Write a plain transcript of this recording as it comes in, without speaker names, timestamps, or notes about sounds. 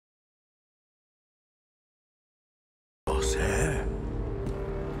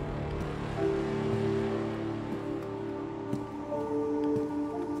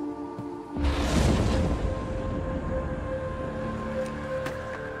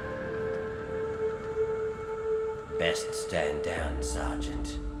Best stand down,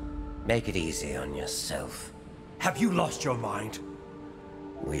 Sergeant. Make it easy on yourself. Have you lost your mind?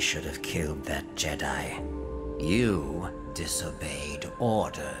 We should have killed that Jedi. You disobeyed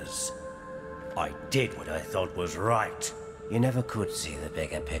orders. I did what I thought was right. You never could see the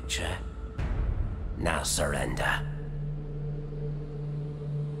bigger picture. Now surrender.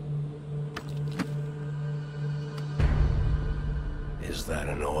 Is that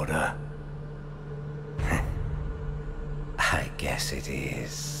an order? I guess it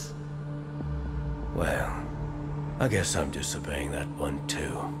is. Well, I guess I'm disobeying that one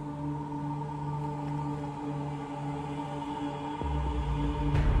too.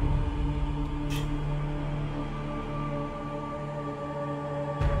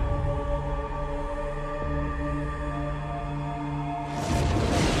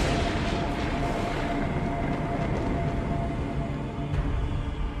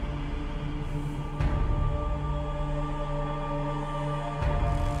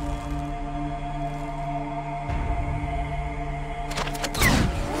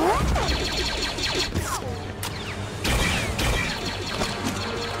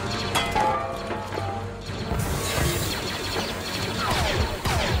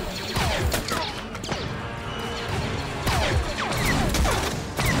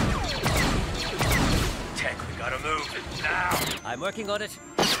 I'm working on it.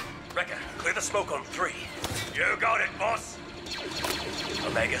 Wrecker, clear the smoke on 3. You got it, boss.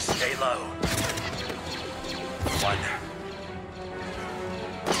 Omega, stay low. 1,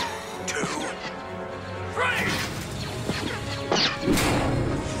 2, 3!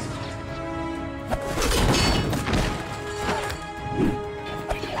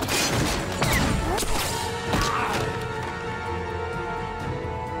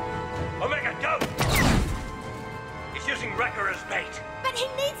 Omega, go! He's using Wrecker as bait. But he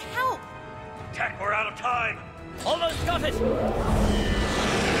needs help! Tech, we're out of time! Almost got it!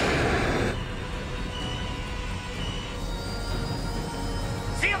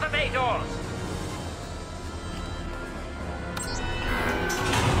 Seal the bay doors!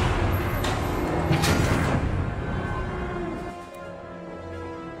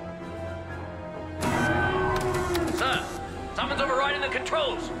 Sir, someone's overriding the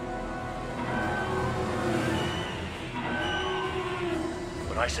controls.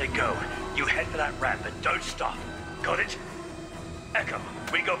 When I say go, you head for that ramp and don't stop. Got it? Echo,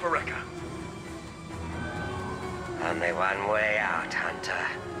 we go for Wrecker. Only one way out, Hunter.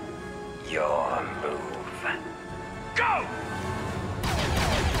 Your move. Go!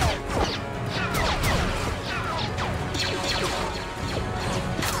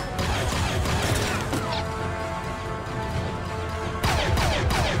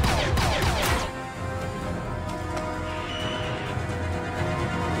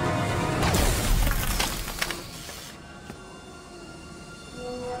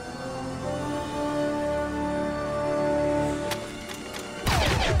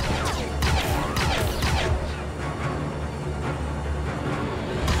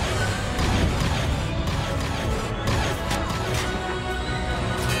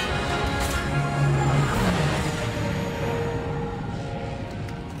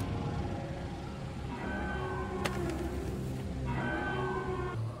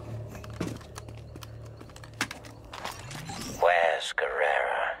 Where's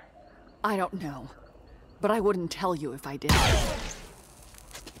Guerrera? I don't know, but I wouldn't tell you if I did. I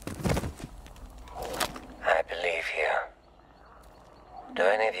believe you. Do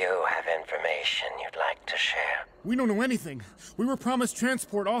any of you have information you'd like to share? We don't know anything. We were promised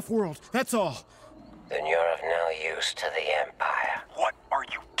transport off-world, that's all. Then you're of no use to the Empire. What are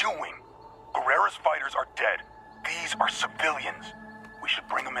you doing? Guerrera's fighters are dead. These are civilians. We should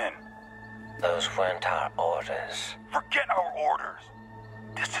bring them in. Those weren't our orders. Forget our orders.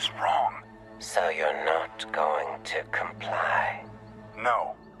 This is wrong. So you're not going to comply?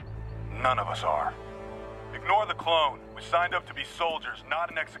 No. None of us are. Ignore the clone. We signed up to be soldiers, not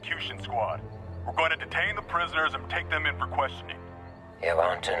an execution squad. We're going to detain the prisoners and take them in for questioning. You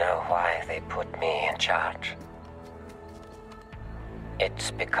want to know why they put me in charge? It's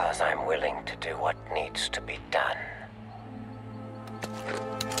because I'm willing to do what needs to be done.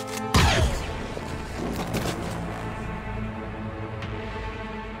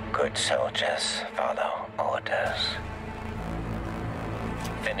 Good soldiers follow orders.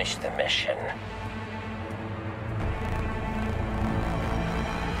 Finish the mission.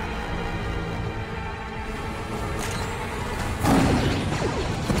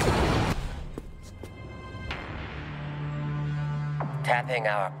 Tapping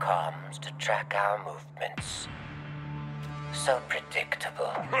our comms to track our movements. So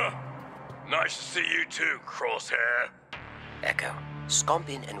predictable. Nice to see you too, crosshair. Echo, scomp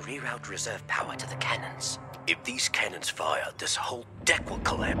in and reroute reserve power to the cannons. If these cannons fire, this whole deck will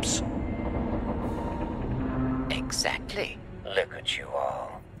collapse. Exactly. Look at you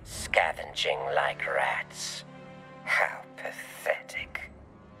all, scavenging like rats. How pathetic.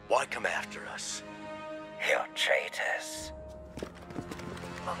 Why come after us? You're traitors.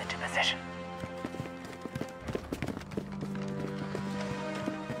 Move into position.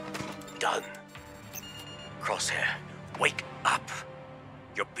 Done. Crosshair, wake up.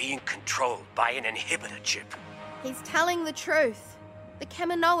 You're being controlled by an inhibitor chip. He's telling the truth. The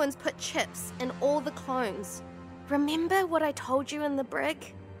Kaminoans put chips in all the clones. Remember what I told you in the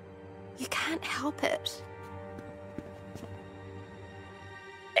brig? You can't help it.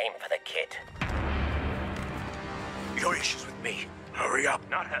 Aim for the kid. Your issues with me. Hurry up,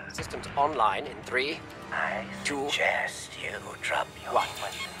 not her. Systems online in 3, I 2, suggest you drop your 1.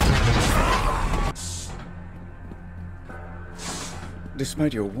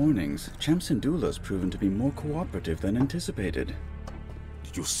 Despite your warnings, Champ Syndulla's proven to be more cooperative than anticipated.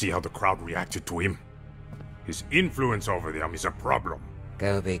 Did you see how the crowd reacted to him? His influence over them is a problem.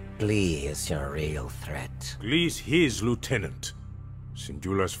 Gobi Glee is your real threat. Glee's his lieutenant.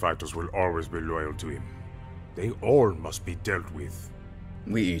 Syndulla's fighters will always be loyal to him. They all must be dealt with.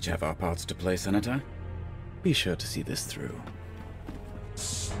 We each have our parts to play, Senator. Be sure to see this through.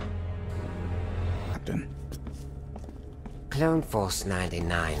 Captain. Clone Force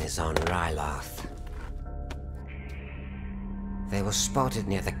 99 is on Ryloth. They were spotted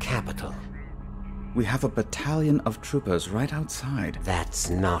near the capital. We have a battalion of troopers right outside. That's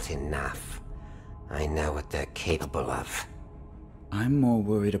not enough. I know what they're capable of. I'm more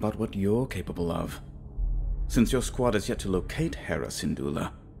worried about what you're capable of. Since your squad is yet to locate Hera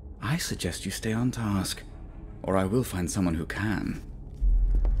Syndulla, I suggest you stay on task, or I will find someone who can.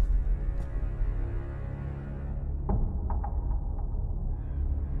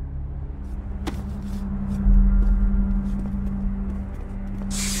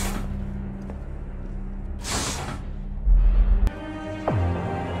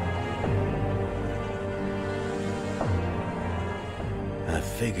 I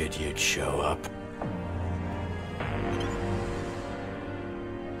figured you'd show up.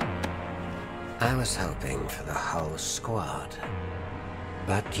 I was hoping for the whole squad,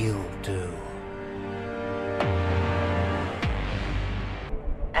 but you'll do.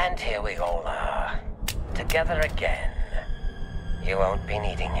 And here we all are, together again. You won't be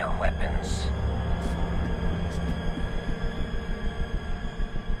needing your weapons.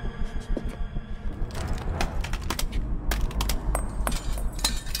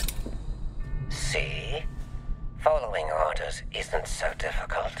 See? Following orders isn't so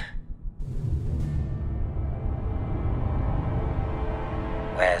difficult.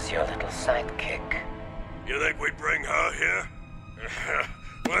 Where's your little sidekick? You think we'd bring her here?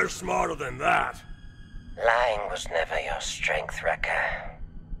 We're smarter than that. Lying was never your strength, Wrecker.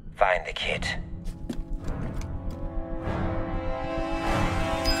 Find the kid.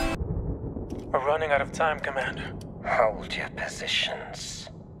 We're running out of time, Commander. Hold your positions.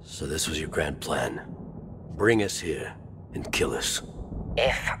 So this was your grand plan. Bring us here and kill us.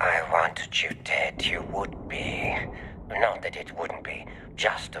 If I wanted you dead, you would be. Not that it wouldn't be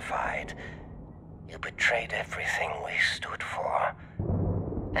justified. You betrayed everything we stood for.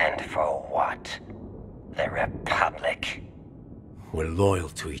 And for what? The Republic. We're loyal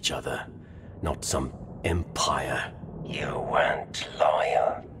to each other, not some empire. You weren't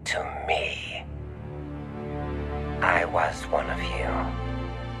loyal to me. I was one of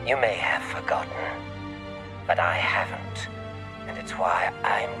you. You may have forgotten, but I haven't. And it's why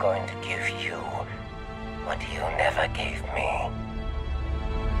I'm going to give you what you never gave me.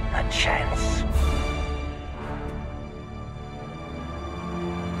 A chance.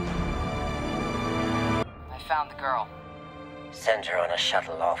 I found the girl. Send her on a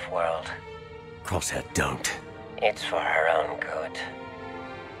shuttle off-world. Crosshair, don't. It's for her own good.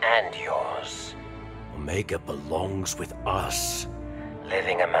 And yours. Omega belongs with us.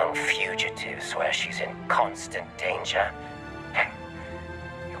 Living among fugitives where she's in constant danger.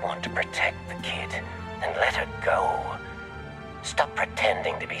 You want to protect the kid, then let her go. Stop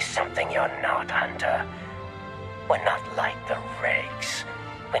pretending to be something you're not, Hunter. We're not like the Regs.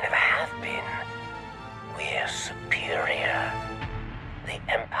 We never have been. We're superior. The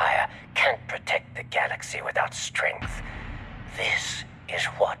Empire can't protect the galaxy without strength. This is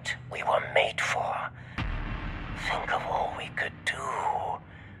what we were made for. Think of all we could do.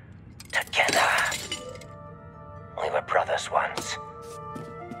 Together. We were brothers once.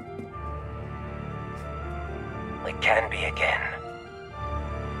 We can be again.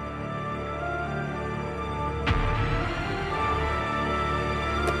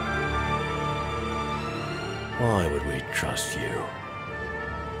 Why would we trust you?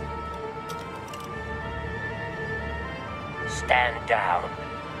 Stand down.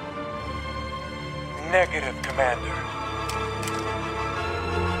 Negative, Commander.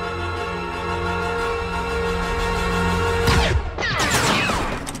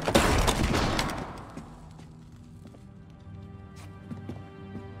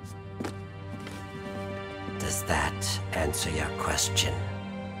 Does that answer your question?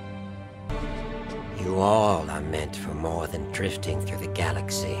 You all are meant for more than drifting through the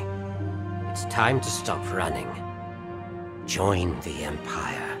galaxy. It's time to stop running. Join the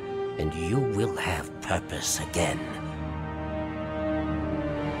Empire, and you will have purpose again.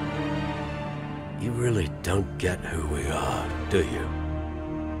 You really don't get who we are, do you?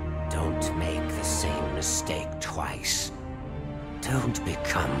 Don't make the same mistake twice. Don't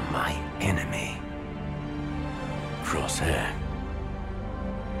become my enemy. Crosshair.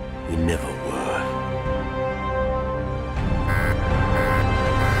 We never were.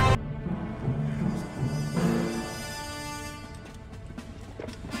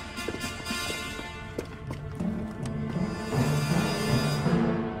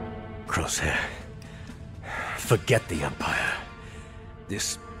 Crosshair. Forget the Empire.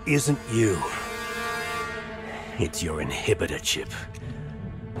 This isn't you. It's your inhibitor chip.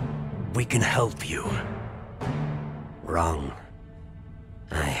 We can help you. Wrong.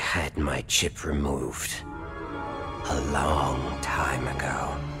 I had my chip removed a long time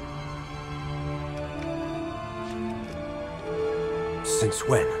ago. Since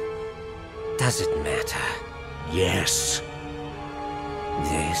when? Does it matter? Yes.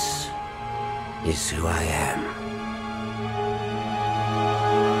 This is who I am.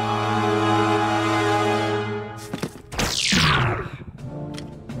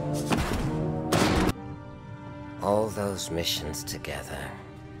 All those missions together,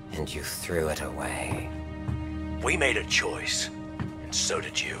 and you threw it away. We made a choice, and so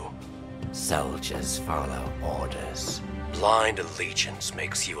did you. Soldiers follow orders. Blind allegiance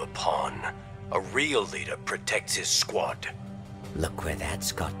makes you a pawn. A real leader protects his squad. Look where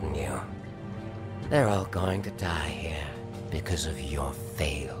that's gotten you. They're all going to die here because of your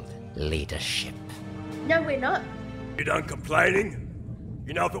failed leadership. No, we're not. You done complaining?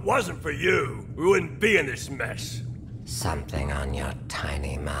 You know, if it wasn't for you, we wouldn't be in this mess. Something on your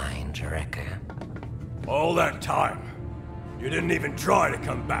tiny mind, Wrecker. All that time, you didn't even try to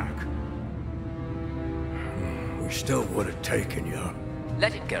come back. We still would have taken you.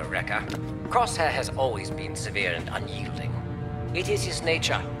 Let it go, Wrecker. Crosshair has always been severe and unyielding. It is his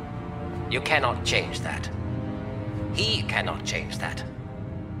nature. You cannot change that. He cannot change that.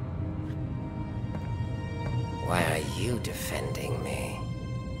 Why are you defending me?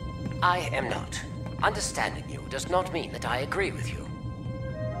 I am not. Understanding you does not mean that I agree with you.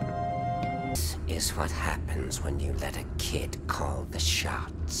 This is what happens when you let a kid call the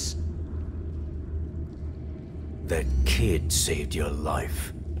shots. That kid saved your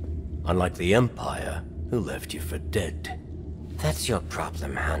life. Unlike the Empire, who left you for dead. That's your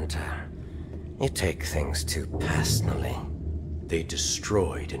problem, Hunter. You take things too personally. They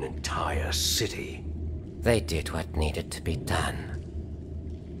destroyed an entire city. They did what needed to be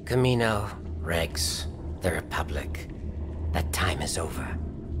done. Camino, Rex, the Republic. That time is over.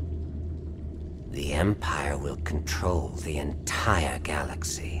 The Empire will control the entire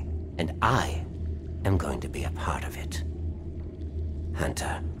galaxy, and I am going to be a part of it.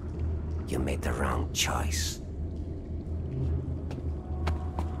 Hunter, you made the wrong choice.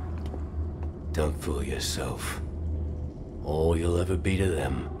 Don't fool yourself. All you'll ever be to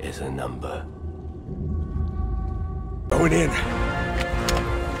them is a number. Going in.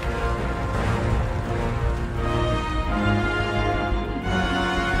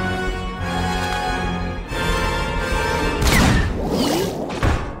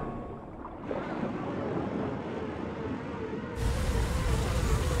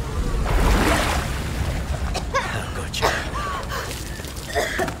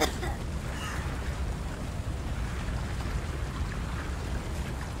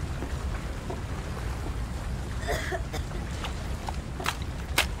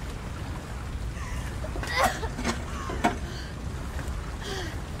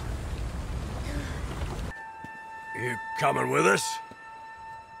 You coming with us?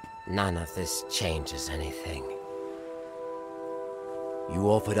 None of this changes anything. You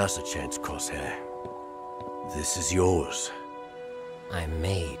offered us a chance, Crosshair. This is yours. I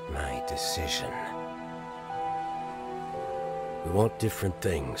made my decision. We want different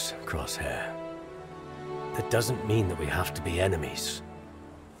things, Crosshair. That doesn't mean that we have to be enemies.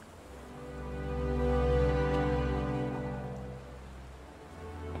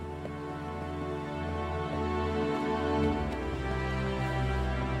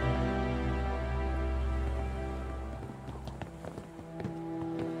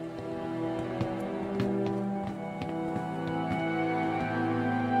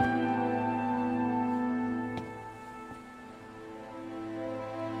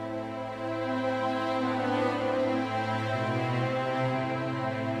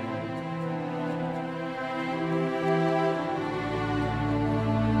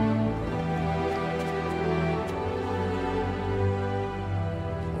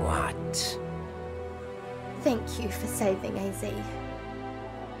 Thank you for saving AZ.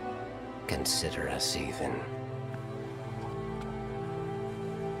 Consider us even.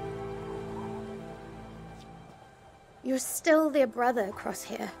 You're still their brother,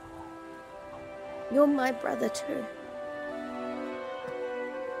 Crosshair. You're my brother too.